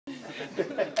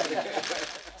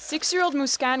6-year-old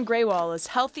Muskan Grewal is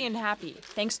healthy and happy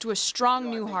thanks to a strong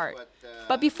new heart.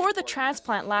 But before the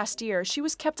transplant last year, she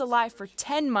was kept alive for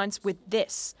 10 months with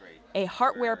this, a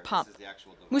heart-wear pump.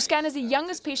 Muskan is the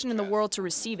youngest patient in the world to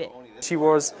receive it. She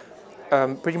was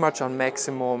pretty much on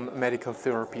maximum medical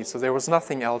therapy, so there was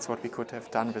nothing else what we could have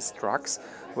done with drugs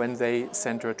when they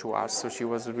sent her to us. So she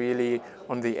was really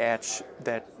on the edge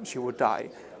that she would die.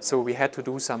 So we had to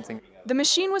do something. The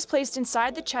machine was placed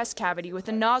inside the chest cavity with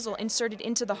a nozzle inserted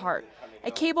into the heart,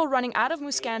 a cable running out of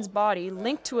Muskan's body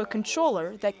linked to a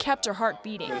controller that kept her heart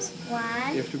beating.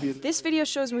 This video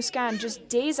shows Muskan just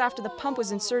days after the pump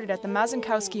was inserted at the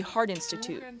Mazankowski Heart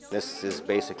Institute. This is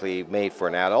basically made for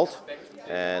an adult,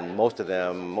 and most of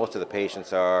the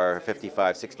patients are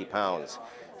 55, 60 pounds.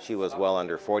 She was well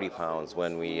under 40 pounds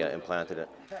when we implanted it.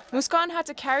 Muskan had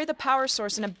to carry the power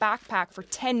source in a backpack for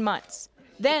 10 months.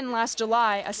 Then, last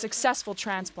July, a successful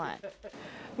transplant.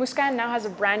 Muskan now has a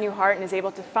brand new heart and is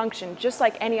able to function just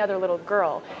like any other little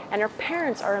girl. And her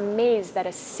parents are amazed that a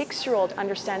 6-year-old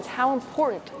understands how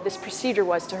important this procedure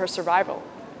was to her survival.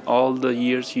 All the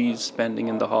years she's spending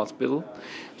in the hospital,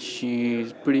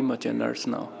 she's pretty much a nurse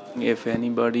now. If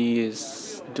anybody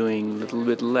is doing a little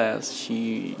bit less,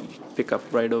 she pick up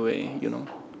right away,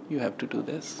 you have to do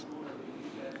this.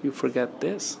 You forget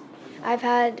this. I've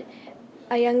had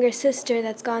a younger sister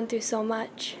that's gone through so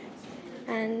much,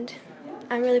 and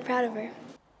I'm really proud of her.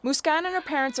 Muskan and her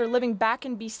parents are living back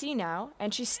in BC now,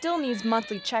 and she still needs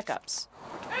monthly checkups.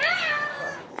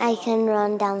 I can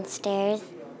run downstairs.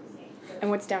 And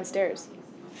what's downstairs?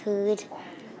 Food.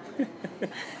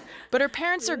 But her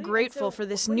parents are grateful for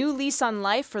this new lease on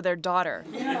life for their daughter.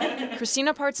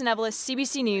 Kristina, Partsinevelos,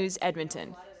 CBC News,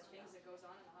 Edmonton.